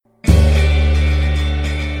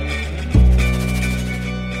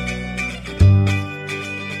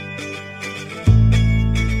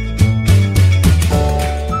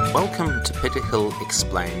Peter Hill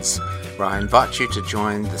Explains, where I invite you to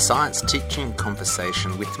join the science teaching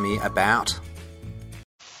conversation with me about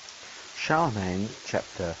Charlemagne,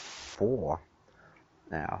 chapter 4.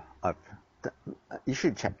 Now, I've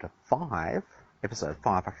issued chapter 5, episode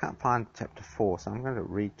 5. I can't find chapter 4, so I'm going to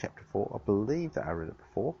read chapter 4. I believe that I read it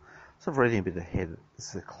before. Sort of reading a bit ahead. This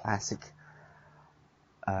is a classic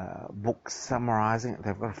book summarising it.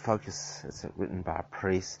 They've got a focus. It's written by a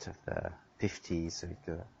priest of the 50s, so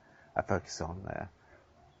you've got a focus on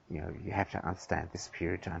you have to understand this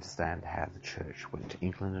period to understand how the church went to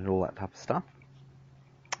England and all that type of stuff.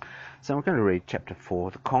 So I'm going to read chapter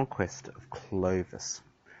 4, The Conquest of Clovis.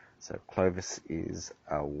 So Clovis is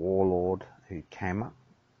a warlord who came up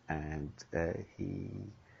and he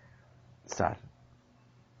started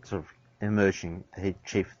sort of emerging the head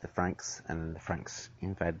chief of the Franks, and the Franks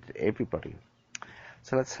invaded everybody.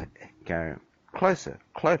 So let's go closer.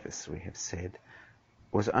 Clovis, we have said,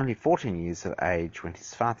 was only 14 years of age when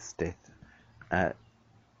his father's death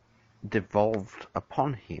devolved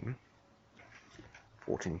upon him.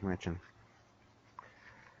 14, imagine.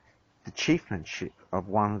 The chieftainship of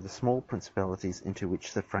one of the small principalities into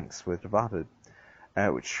which the Franks were divided,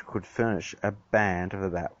 which could furnish a band of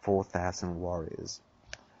about 4,000 warriors.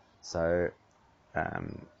 So,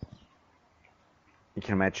 you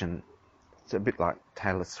can imagine, it's a bit like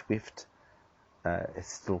Taylor Swift.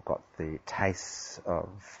 It's still got the tastes of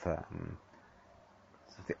the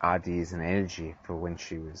ideas and energy for when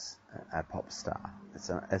she was a pop star. It's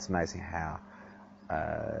amazing how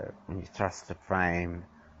when you thrust to fame,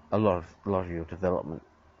 a lot of your development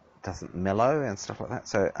doesn't mellow and stuff like that.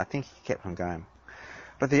 So I think he kept on going.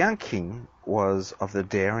 But the young king was of the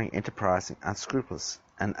daring, enterprising, unscrupulous,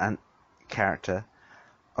 and character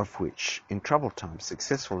of which, in troubled times,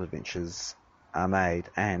 successful adventures are made,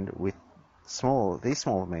 and with these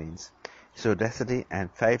small means, his audacity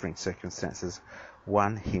and favouring circumstances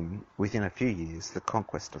won him, within a few years, the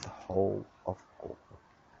conquest of the whole of Gaul.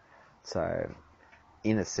 So,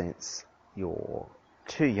 in a sense, you're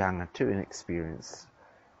too young and too inexperienced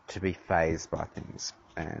to be fazed by things,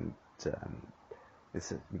 and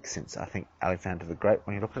this makes sense. I think Alexander the Great,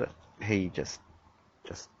 when you look at it, he just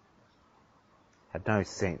had no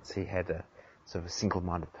sense. He had a sort of a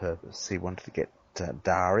single-minded purpose. He wanted to get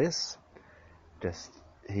Darius.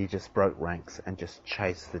 He just broke ranks and just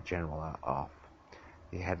chased the general off.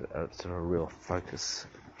 He had a sort of a real focus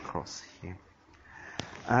across here.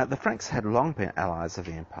 The Franks had long been allies of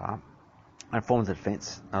the empire and formed a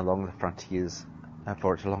defence along the frontiers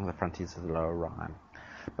of the Lower Rhine.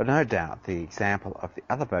 But no doubt the example of the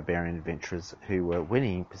other barbarian adventurers who were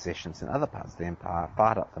winning possessions in other parts of the empire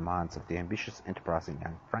fired up the minds of the ambitious, enterprising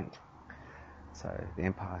young Frank. So the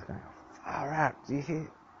empire's going, far out, do you hear?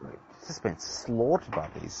 It's just been slaughtered by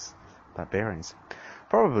these barbarians.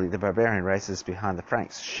 Probably the barbarian races behind the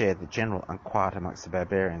Franks shared the general unquiet amongst the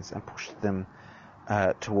barbarians and pushed them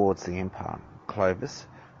towards the empire. Clovis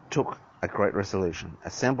took a great resolution,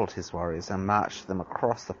 assembled his warriors and marched them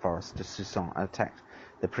across the forest to Soissons and attacked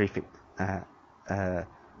the prefect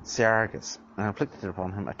Syragus and inflicted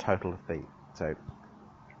upon him a total defeat. So you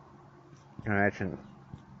can imagine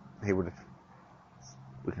we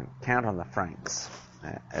can count on the Franks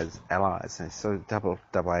as allies, and so double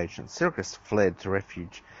agents. Syragus fled to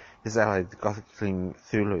refuge his ally, the Gothic king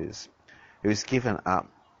Thoulouse, who was given up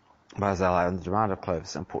by his ally on the demand of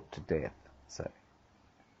Clovis and put to death. So,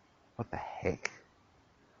 what the heck?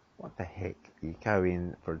 What the heck? You go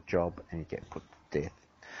in for a job and you get put to death.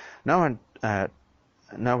 No one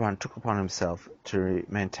took upon himself to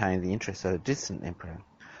maintain the interests of a distant emperor.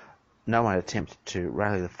 No one attempted to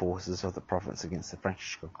rally the forces of the province against the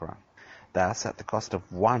Frankish conqueror. Thus, at the cost of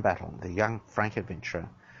one battle, the young Frank adventurer,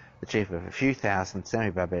 the chief of a few thousand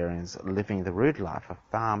semi-barbarians living the rude life of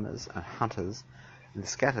farmers and hunters in the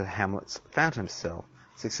scattered hamlets, found himself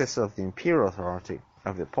successor of the imperial authority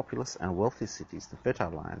of the populous and wealthy cities, the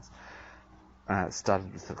fertile lands,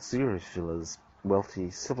 started with luxurious villas,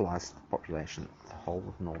 wealthy, civilized population, the whole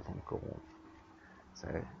of northern Gaul. So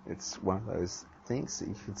it's one of those things that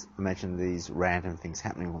you can imagine these random things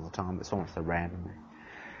happening all the time. It's almost a random.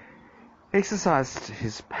 He exercised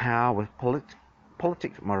his power with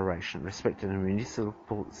politic moderation, respected the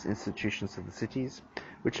municipal institutions of the cities,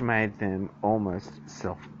 which made them almost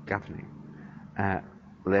self-governing,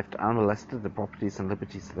 left unmolested the properties and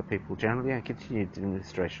liberties of the people generally, and continued the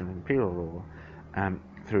administration of imperial law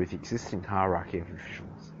through the existing hierarchy of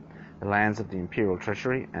officials. The lands of the imperial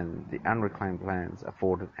treasury and the unreclaimed lands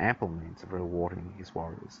afforded ample means of rewarding his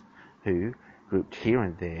warriors, who, grouped here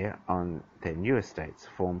and there on their new estates,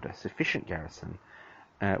 formed a sufficient garrison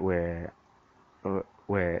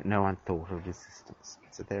where no one thought of resistance.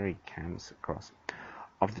 So there he comes across.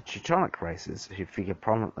 Of the Teutonic races who figure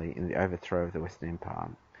prominently in the overthrow of the Western Empire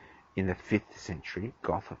in the 5th century,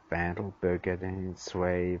 Goth, Vandal, Burgundian,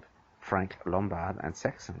 Sueve, Frank, Lombard and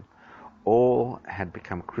Saxon all had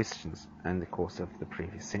become Christians in the course of the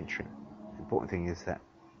previous century. The important thing is that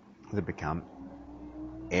they become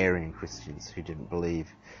Arian Christians who didn't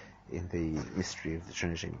believe in the mystery of the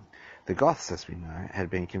Trinity. The Goths, as we know, had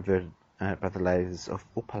been converted by the ladies of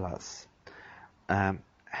Uppalas.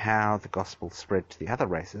 How the gospel spread to the other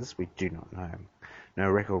races, we do not know. No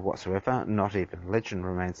record whatsoever, not even legend,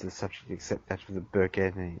 remains the subject except that of the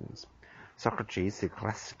Burgundians. Socrates, the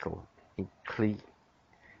classical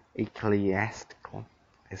ecclesiastical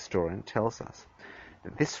historian, tells us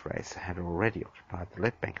that this race had already occupied the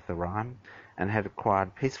left bank of the Rhine and had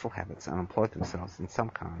acquired peaceful habits and employed themselves in some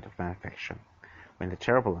kind of manufacture. When the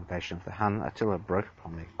terrible invasion of the Hun, Attila broke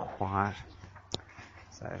upon their quiet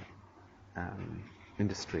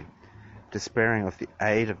industry. Despairing of the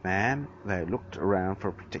aid of man, they looked around for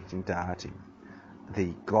a protecting deity.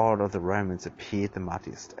 The god of the Romans appeared the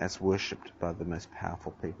mightiest, as worshipped by the most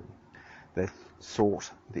powerful people. They sought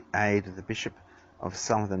the aid of the bishop of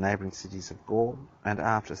some of the neighbouring cities of Gaul, and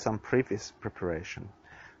after some previous preparation,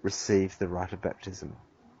 received the rite of baptism.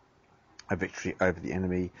 A victory over the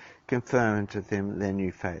enemy confirmed to them their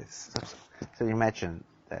new faiths. So you imagine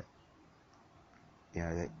that,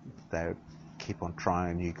 they keep on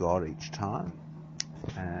trying a new god each time,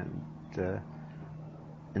 and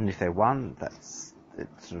if they won, it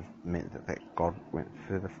sort of meant that god went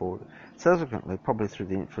further forward. Subsequently, probably through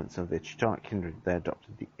the influence of their Teutonic kindred, they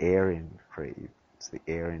adopted the Arian creed. So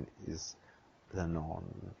the Arian is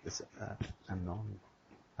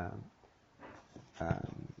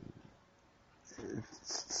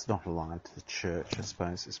it's not aligned to the church, I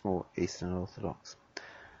suppose. It's more Eastern Orthodox.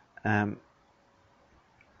 At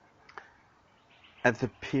the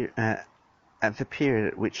period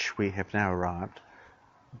at which we have now arrived,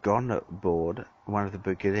 Gondebaud, one of the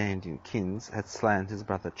Burgundian kings, had slain his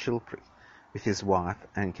brother Chilperic with his wife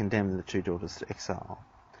and condemned the two daughters to exile.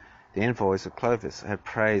 The envoys of Clovis had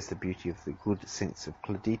praised the beauty of the good sense of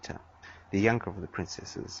Clodita, the younger of the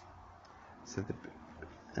princesses. So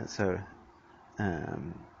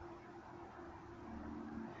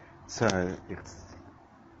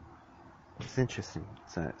it's interesting.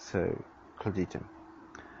 So Clodita.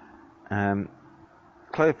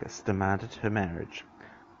 Clovis demanded her marriage.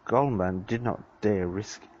 Goldman did not dare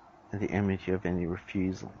risk the enmity of any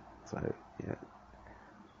refusal. So,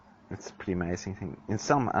 it's a pretty amazing thing. In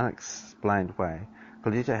some unexplained way,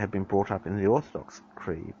 Clodita had been brought up in the Orthodox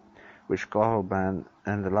creed, which Goldman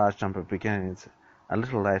and the large number of Burgundians a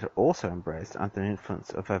little later also embraced under the influence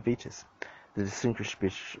of Avitus, the distinguished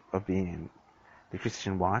bishop of Vienne. The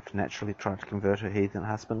Christian wife naturally tried to convert her heathen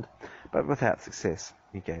husband, but without success.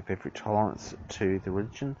 He gave every tolerance to the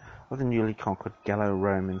religion of the newly conquered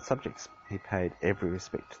Gallo-Roman subjects. He paid every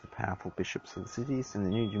respect to the powerful bishops of the cities in the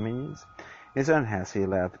new dominions. In his own house he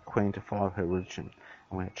allowed the queen to follow her religion,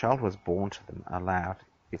 and when a child was born to them, allowed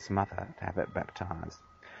its mother to have it baptized.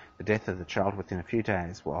 The death of the child within a few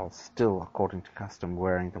days, while still, according to custom,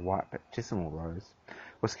 wearing the white baptismal robes,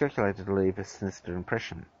 was calculated to leave a sinister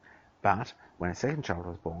impression. But when a second child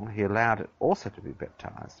was born, he allowed it also to be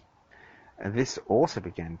baptized. And this also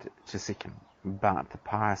began to sicken, but the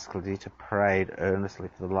pious Clodita prayed earnestly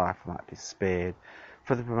for the life might be spared,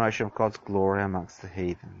 for the promotion of God's glory amongst the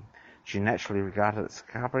heathen. She naturally regarded its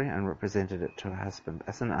recovery and represented it to her husband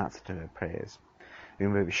as an answer to her prayers. We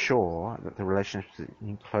may be sure that the relationship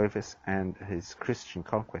between Clovis and his Christian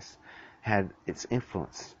conquests had its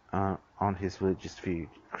influence on his religious view.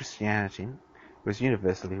 Christianity was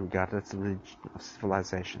universally regarded as the religion of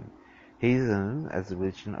civilization, heathen as the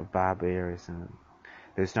religion of barbarism.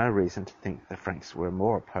 There is no reason to think the Franks were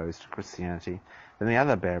more opposed to Christianity than the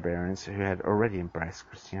other barbarians who had already embraced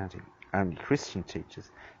Christianity. Only Christian teachers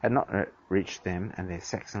had not reached them and their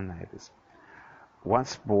Saxon neighbours.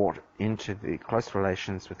 Once brought into the close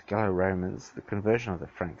relations with the Gallo-Romans, the conversion of the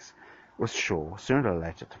Franks was sure, sooner or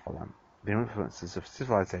later, to follow. The influences of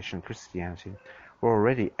civilization and Christianity were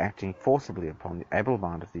already acting forcibly upon the able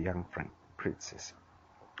mind of the young Frank prince,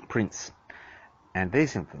 and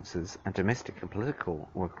these influences, and domestic and political,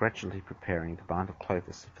 were gradually preparing the mind of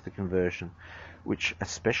Clovis for the conversion which a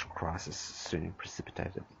special crisis soon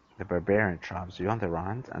precipitated. The barbarian tribes beyond the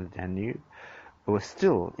Rhine and the Danube were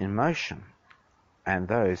still in motion, and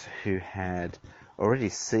those who had already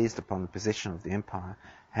seized upon the possession of the empire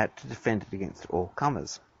had to defend it against all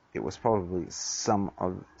comers. It was probably some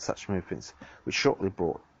of such movements which shortly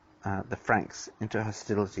brought the Franks into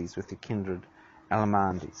hostilities with the kindred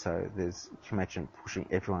Alemanni. So you can imagine pushing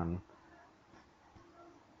everyone,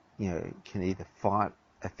 can either fight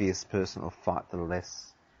a fierce person or fight the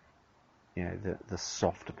less, the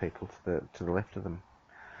softer people to the left of them.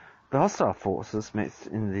 The hostile forces met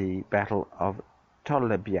in the Battle of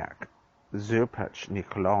Tolbiac, Zurpach near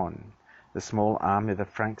Cologne. The small army of the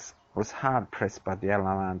Franks was hard pressed by the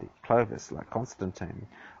Alemanni. Clovis, like Constantine,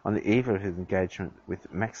 on the eve of his engagement with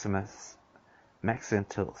Maxentius,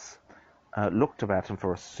 looked about him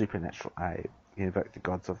for a supernatural aid. He invoked the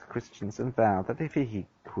gods of the Christians and vowed that if he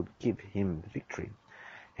could give him the victory,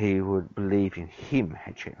 he would believe in him,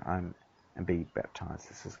 and be baptized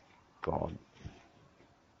as God.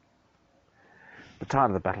 The tide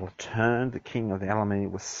of the battle turned. The king of the Alemanni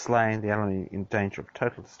was slain. The Alemanni in danger of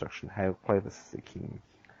total destruction hailed Clovis as the king.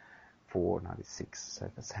 496.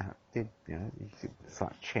 So that's how it did. It's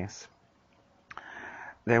like chess.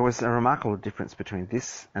 There was a remarkable difference between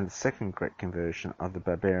this and the second great conversion of the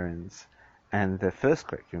barbarians and the first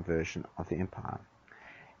great conversion of the empire.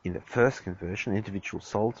 In the first conversion, individual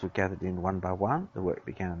souls were gathered in one by one. The work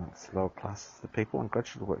began amongst the lower classes of the people and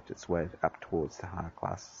gradually worked its way up towards the higher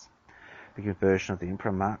classes. The conversion of the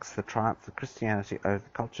emperor marks the triumph of Christianity over the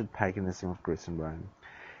cultured paganism of Greece and Rome.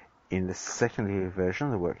 In the second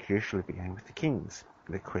conversion, the work usually began with the kings.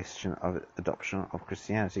 The question of adoption of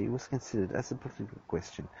Christianity was considered as a political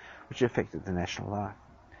question which affected the national life.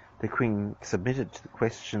 The king submitted to the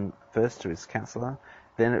question first to his councillor,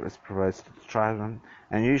 then it was proposed to the tribune,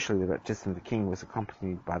 and usually the baptism of the king was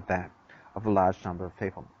accompanied by that of a large number of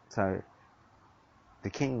people. So the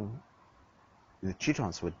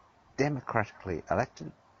Teutons were democratically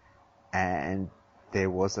elected, and there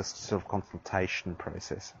was a sort of consultation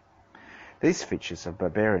process. These features of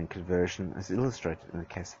barbarian conversion is illustrated in the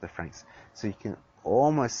case of the Franks, so you can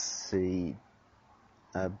almost see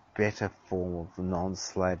a better form of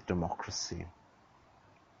non-slave democracy.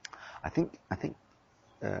 I think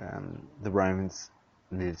the Romans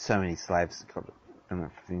needed so many slaves that got them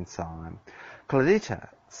from inside. Clodita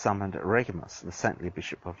summoned Regimus, the saintly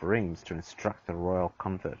bishop of Rheims, to instruct the royal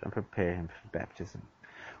convert and prepare him for baptism.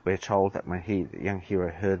 We are told that when the young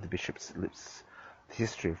hero, heard the bishop's lips the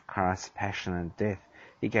history of Christ's passion and death,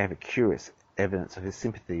 he gave a curious evidence of his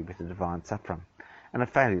sympathy with the divine sufferer, and a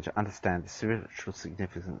failure to understand the spiritual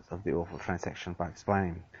significance of the awful transaction by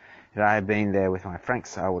explaining, "Had I been there with my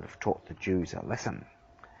Franks, I would have taught the Jews a lesson."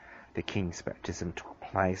 The king's baptism took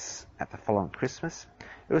place at the following Christmas.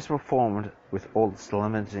 It was performed with all the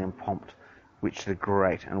solemnity and pomp which the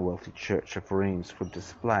great and wealthy church of Rheims would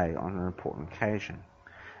display on an important occasion,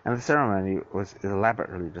 and the ceremony was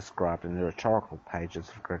elaborately described in the rhetorical pages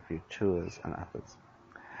of Gregory Tours and others.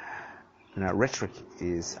 Now, rhetoric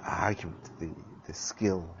is argument, the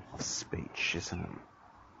skill of speech, isn't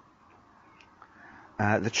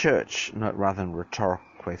it? The church, rather than rhetorical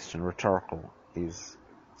question, rhetorical is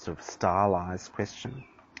sort of stylized question.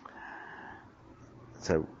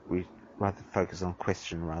 So we rather focus on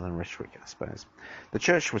question rather than rhetoric, I suppose. The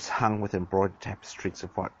church was hung with embroidered tapestries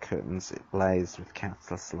of white curtains. It blazed with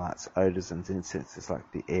countless lights, odours and incenses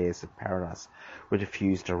like the airs of paradise were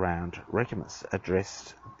diffused around. Regimus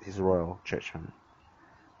addressed his royal churchmen,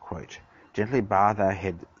 quote, "Gently bow thy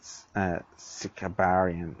head,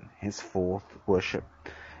 Sicabarian, henceforth worship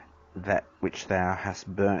that which thou hast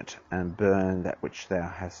burnt, and burn that which thou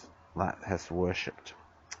hast worshipped."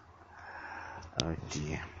 Oh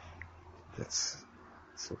dear. That's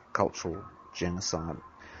sort of cultural genocide.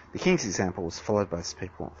 The king's example was followed by his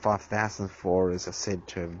people. 5,000 warriors are said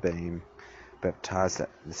to have been baptized at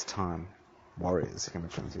this time. Warriors, you can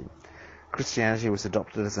imagine. Christianity was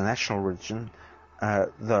adopted as a national religion,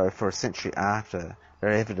 though for a century after,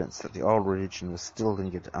 there is evidence that the old religion was still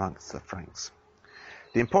lingered amongst the Franks.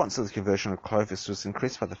 The importance of the conversion of Clovis was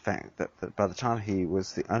increased by the fact that by the time he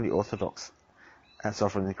was the only Orthodox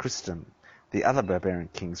sovereign in Christendom, the other barbarian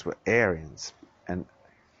kings were Arians, and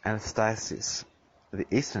Anastasius, the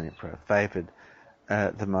Eastern emperor, favoured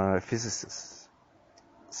the monophysicists.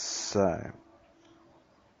 So,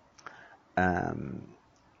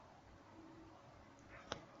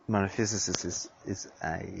 monophysicist is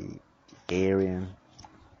a Arian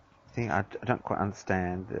thing. I don't quite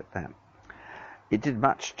understand that. It did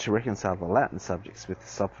much to reconcile the Latin subjects with the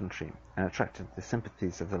sovereignty and attracted the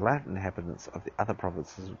sympathies of the Latin inhabitants of the other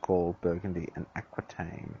provinces of Gaul, Burgundy and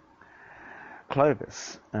Aquitaine.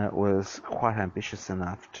 Clovis was quite ambitious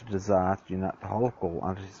enough to desire to unite the whole of Gaul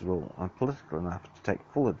under his rule, and political enough to take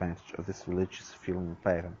full advantage of this religious feeling and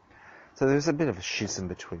favour. So there was a bit of a schism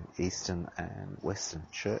between Eastern and Western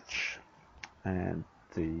Church, and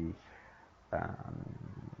the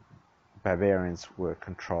barbarians were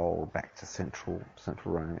controlled back to central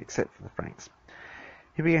Rome, except for the Franks.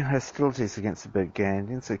 He began hostilities against the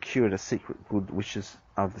Burgundians, secured a secret good wishes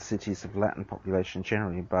of the cities of Latin population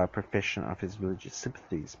generally by a profession of his religious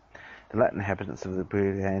sympathies. The Latin inhabitants of the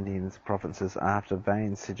Burgundian provinces, after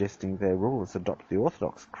vain suggesting their rulers adopt the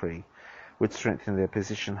Orthodox creed, would strengthen their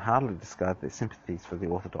position, hardly discard their sympathies for the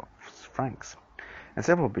Orthodox Franks, and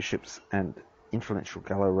several bishops and influential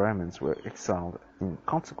Gallo-Romans were exiled in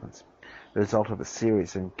consequence, the result of a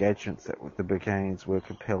series of engagements that the Burgundians were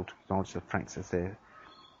compelled to acknowledge the Franks as their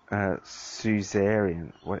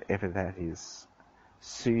suzerain, whatever that is,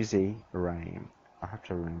 suzerain, I have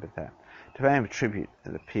to remember that, to pay him tribute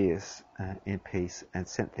and appears in peace, and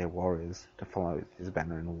sent their warriors to follow his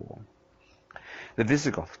banner in war. The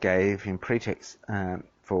Visigoths gave him pretext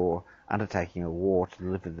for undertaking a war to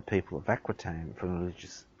deliver the people of Aquitaine from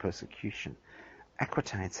religious persecution.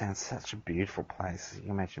 Aquitaine sounds such a beautiful place. You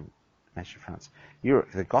can imagine France.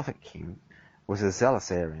 Europe, the Gothic king, was a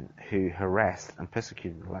zealous Arian who harassed and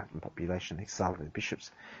persecuted the Latin population, exiled their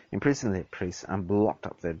bishops, imprisoned their priests, and blocked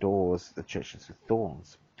up their doors, the churches, with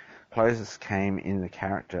thorns. Clovis came in the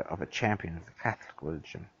character of a champion of the Catholic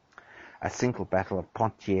religion. A single battle of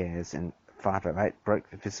Poitiers in 508 broke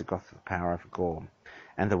the Visigoths' power over Gaul,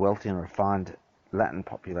 and the wealthy and refined Latin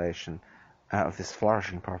population of this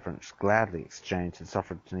flourishing province gladly exchanged the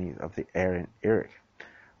sovereignty of the Arian Eric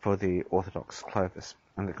for the Orthodox Clovis,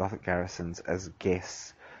 and the Gothic garrisons as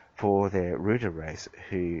guests for their ruder race,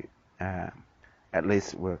 who at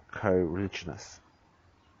least were co-religionists.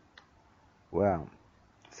 Wow.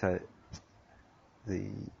 So the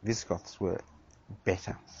Visigoths were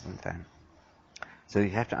better than them. So you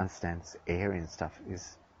have to understand this Arian stuff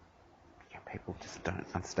is, people just don't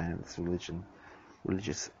understand this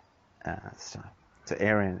religious stuff. So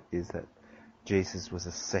Arian is that Jesus was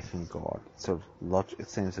a second God. Sort of it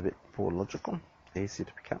seems a bit more logical, easier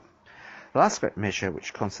to pick up. The last great measure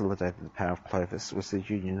which consolidated the power of Clovis was the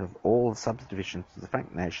union of all the subdivisions of the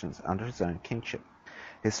Frank nations under his own kingship.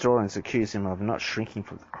 Historians accuse him of not shrinking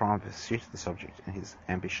from the crime of pursuit of this object in his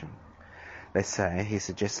ambition. They say he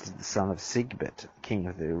suggested the son of Sigebert, king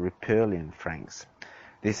of the Ruperlian Franks,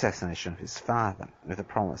 the assassination of his father, with a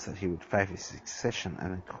promise that he would favour his succession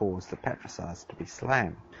and then cause the patricides to be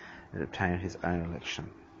slain and obtain his own election.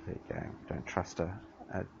 There you go. Don't trust a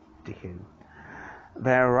dickhead.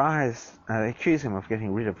 They accuse him of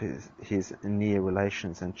getting rid of his near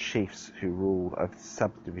relations and chiefs who ruled over the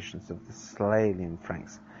subdivisions of the Salian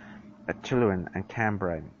Franks at Tuluin and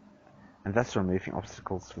Cambrai, and thus removing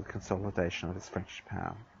obstacles for the consolidation of his Frankish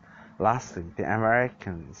power. Lastly, the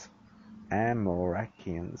Amoracans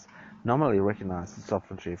nominally recognised the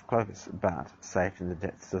sovereignty of Clovis, but, safe in the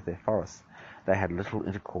depths of their forests, they had little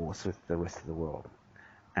intercourse with the rest of the world,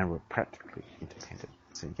 and were practically independent.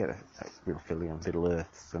 So you get a real feeling of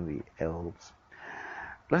Middle-earths and the elves.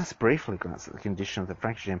 Let us briefly glance at the condition of the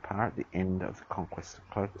Frankish Empire at the end of the conquest of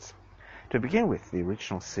Clovis. To begin with, the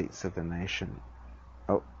original seats of the nation,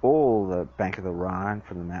 all the bank of the Rhine,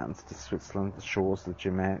 from the mountains to Switzerland, the shores of the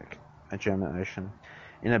German Ocean,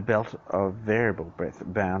 in a belt of variable breadth,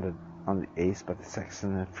 bounded on the east by the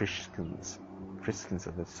Saxon and Frisians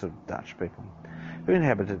of the sort of Dutch people, who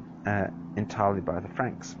inhabited entirely by the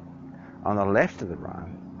Franks. On the left of the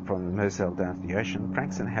Rhine, from the Moselle down to the ocean, the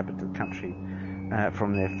Franks inhabited the country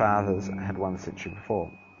from their fathers had 1 century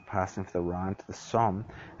before. Passing from the Rhine to the Somme,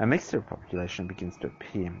 a mixture of population begins to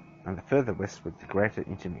appear, and the further westward the greater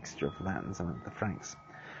intermixture of Latins among the Franks.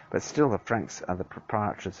 But still the Franks are the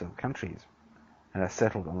proprietors of the countries, and are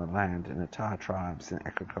settled on the land in entire tribes and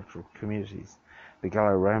agricultural communities. The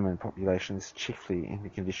Gallo-Roman population is chiefly in the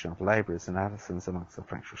condition of labourers and artisans amongst the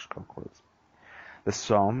Frankish conquerors. The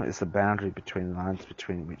Somme is the boundary between the lines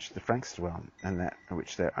between which the Franks dwell and that in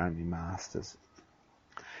which they are only masters.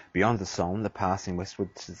 Beyond the Somme, the passing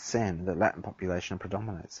westward to the Seine, the Latin population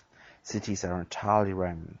predominates. Cities are entirely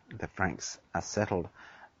Roman. The Franks are settled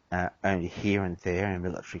only here and there in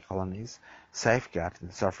military colonies, safeguarding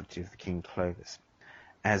the sovereignty of the King Clovis.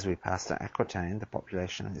 As we pass to Aquitaine, the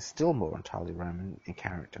population is still more entirely Roman in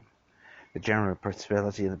character. The general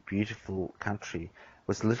prosperity of the beautiful country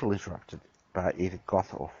was little interrupted by either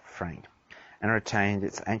Goth or Frank, and retained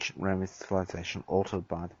its ancient Roman civilization altered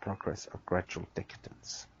by the progress of gradual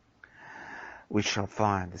decadence. We shall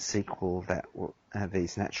find the sequel that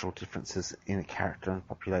these natural differences in the character of the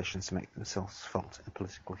populations make themselves felt in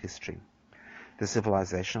political history. The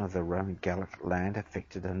civilization of the Roman Gallic land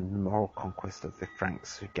affected a moral conquest of the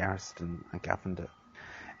Franks who garrisoned and governed it,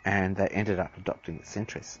 and they ended up adopting its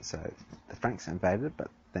interests. So the Franks invaded, but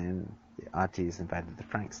then the ideas invaded the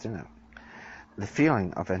Franks, didn't it? The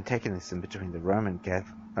feeling of antagonism between the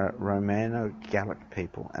Romano-Gallic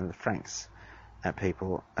people and the Franks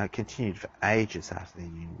people continued for ages after their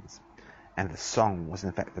unions, and the Somme was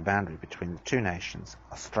in fact the boundary between the two nations,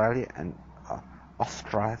 Australia and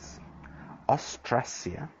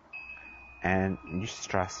Austrasia and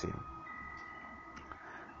Neustrasia.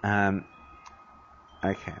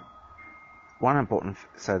 Okay. One important,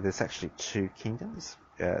 so there's actually two kingdoms,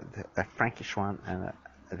 a Frankish one and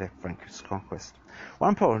the Frankish conquest. One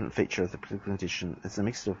important feature of the political condition is the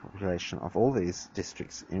mixed population of all these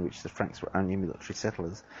districts in which the Franks were only military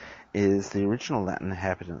settlers, is the original Latin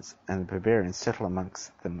inhabitants and the barbarians settled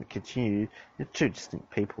amongst them continued in two distinct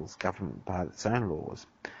peoples governed by its own laws.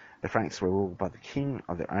 The Franks were ruled by the king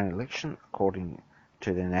of their own election according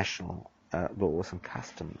to their national laws and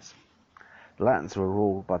customs. The Latins were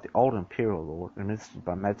ruled by the old imperial law, administered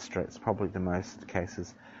by magistrates, probably in most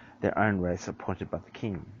cases their own race appointed by the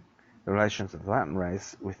king. The relations of the Latin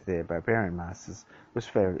race with their barbarian masters was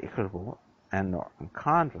fairly equitable and not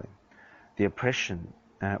unkindly. The oppression,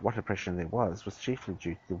 what oppression there was chiefly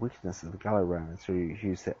due to the weakness of the Gallo-Romans who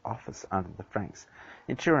used their office under the Franks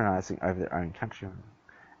in tyrannizing over their own countrymen,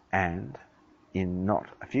 and in not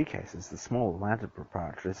a few cases, the small landed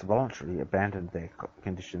proprietaries voluntarily abandoned their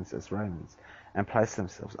conditions as Romans and placed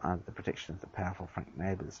themselves under the protection of the powerful Frank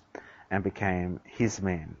neighbours and became his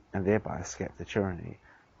men, and thereby escaped the tyranny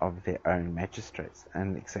of their own magistrates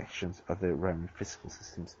and the exactions of the Roman fiscal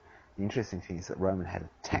systems. The interesting thing is that Rome had a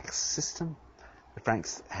tax system. The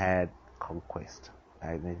Franks had conquest.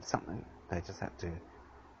 They needed something. They just had to,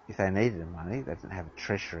 if they needed money, they didn't have a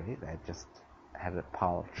treasury. They just had a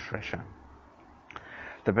pile of treasure.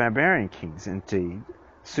 The barbarian kings, indeed,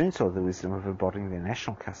 soon saw the wisdom of embodying their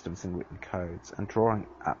national customs in written codes and drawing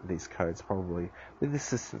up these codes probably with the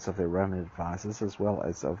assistance of their Roman advisors as well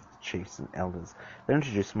as of the chiefs and elders. They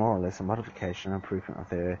introduced more or less a modification and improvement of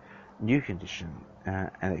their new condition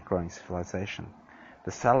and their growing civilization.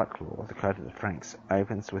 The Salic law, the code of the Franks,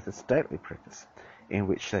 opens with a stately preface in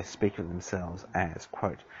which they speak of themselves as,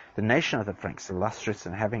 quote, the nation of the Franks, illustrious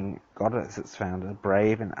and having God as its founder,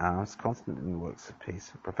 brave in arms, constant in works of peace,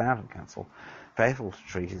 profound in counsel, faithful to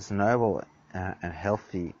treaties, noble and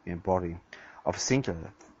healthy in body, of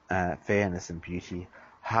singular fairness and beauty,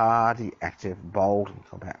 hardy, active, bold in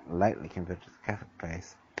combat, lately converted to the Catholic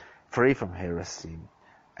faith, free from heresy,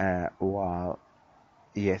 while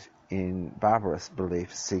yet in barbarous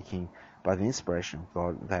belief seeking by the inspiration of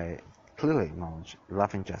God, they clearly acknowledge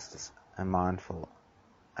loving justice and mindful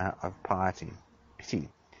of piety. The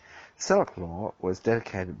Salic law was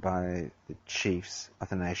dedicated by the chiefs of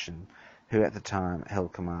the nation who at the time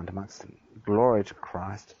held command amongst them. Glory to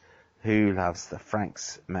Christ, who loves the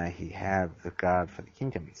Franks, may he have regard for the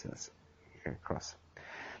kingdom, says across.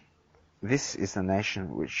 This is the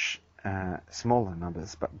nation which, small in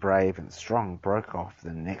numbers but brave and strong, broke off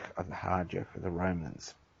the neck of the hard yoke of the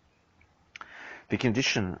Romans. The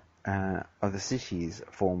condition of the cities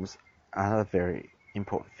forms another very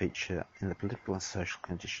important feature in the political and social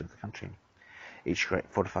condition of the country. Each great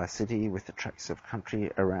fortified city with the tracts of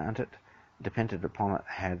country around it dependent upon it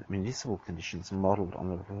had municipal conditions modelled on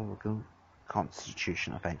the republican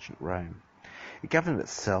constitution of ancient Rome. It governed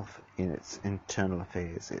itself in its internal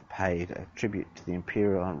affairs. It paid a tribute to the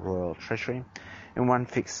imperial and royal treasury in one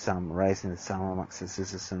fixed sum, raising the sum amongst the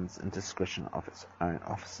citizens in discretion of its own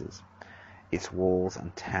officers. Its walls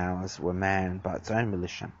and towers were manned by its own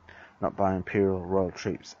militia, not by imperial royal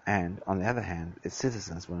troops, and, on the other hand, its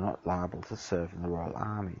citizens were not liable to serve in the royal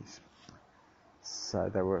armies. So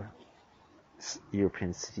they were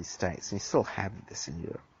European city-states, and you still have this in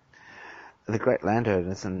Europe. The great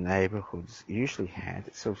landowners and neighbourhoods usually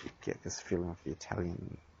had, sort of get this feeling of the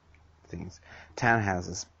Italian things,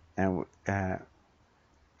 townhouses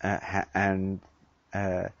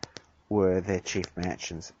were their chief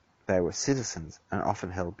mansions. They were citizens and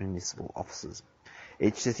often held municipal offices.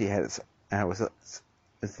 Each city had was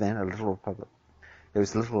then a little republic. There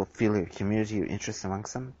was little feeling of community or interest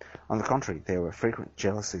amongst them. On the contrary, there were frequent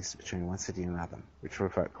jealousies between one city and another, which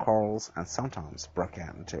provoked quarrels and sometimes broke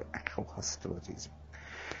out into actual hostilities.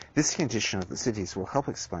 This condition of the cities will help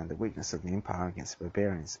explain the weakness of the empire against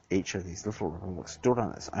barbarians. Each of these little republics stood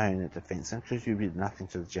on its own in defence and contributed nothing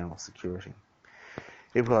to the general security.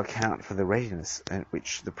 It will account for the readiness in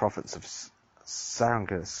which the prophets of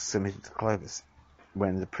Sarangas submitted to Clovis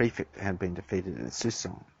when the prefect had been defeated in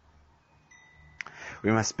Soissons.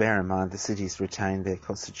 We must bear in mind the cities retained their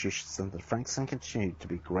constitutions under the Franks and continued to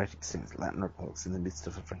be great extent Latin republics in the midst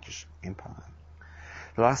of the Frankish Empire.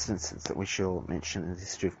 The last instance that we shall mention in the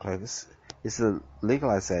history of Clovis is the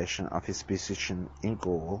legalization of his position in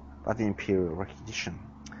Gaul by the imperial recognition.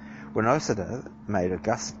 When Osida made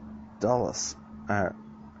Augustulus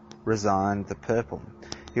resign the purple,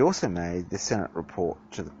 He also made the Senate report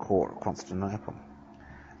to the court of Constantinople,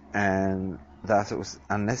 and thus it was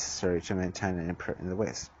unnecessary to maintain an emperor in the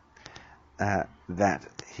West, that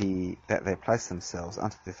they placed themselves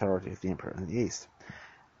under the authority of the emperor in the East,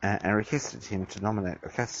 and requested him to nominate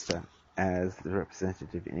Augusta as the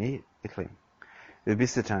representative in Italy. The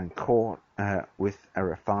Byzantine court, with a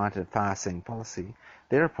refined and far-seeing policy,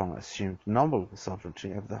 thereupon assumed nominal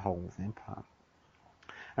sovereignty over the whole of the empire,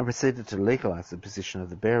 and proceeded to legalize the position of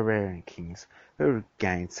the barbarian kings who had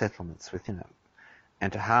gained settlements within it,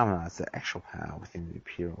 and to harmonize their actual power within the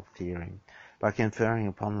imperial theory by conferring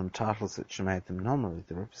upon them titles which made them nominally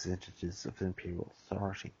the representatives of the imperial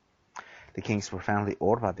authority. The kings, profoundly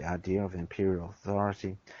awed by the idea of imperial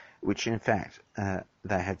authority, which in fact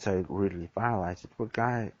they had so rudely violated, were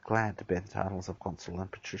glad to bear the titles of consul and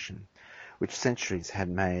patrician, which centuries had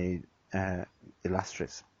made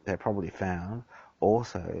illustrious. They probably found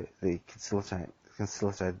also they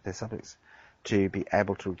conciliated their subjects to be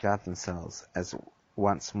able to regard themselves as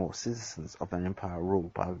once more citizens of an empire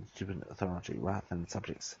ruled by legitimate authority rather than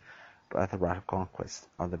subjects by the right of conquest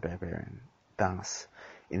of the barbarian. Thus,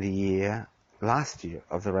 in the last year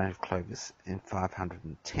of the reign of Clovis in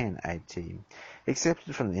 510 AD, he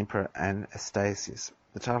accepted from the emperor Anastasius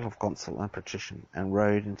the title of consul and patrician, and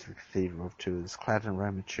rode into the cathedral of Tours, clad in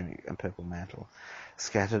Roman tunic and purple mantle,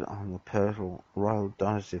 scattered on the purple royal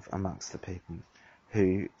donative amongst the people,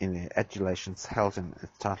 who, in their adulations, held him the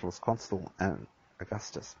titles consul and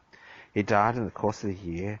Augustus. He died in the course of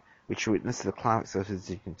the year, which witnessed the climax of his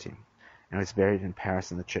dignity, and was buried in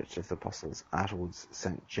Paris in the Church of the Apostles, afterwards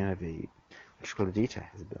St. Genevieve, which Clodita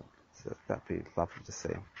has built. So that'd be lovely to see.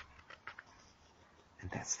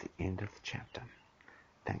 And that's the end of the chapter.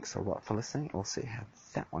 Thanks a lot for listening. We'll see how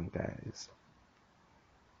that one goes.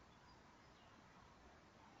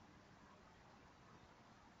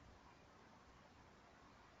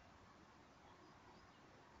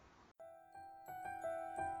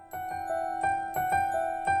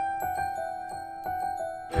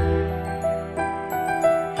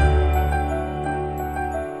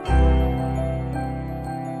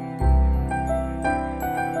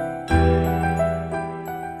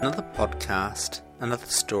 Another podcast, another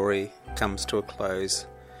story comes to a close.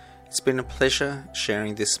 It's been a pleasure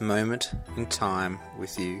sharing this moment in time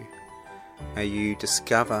with you. May you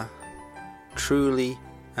discover truly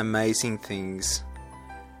amazing things,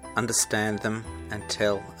 understand them, and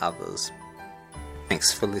tell others.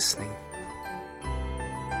 Thanks for listening.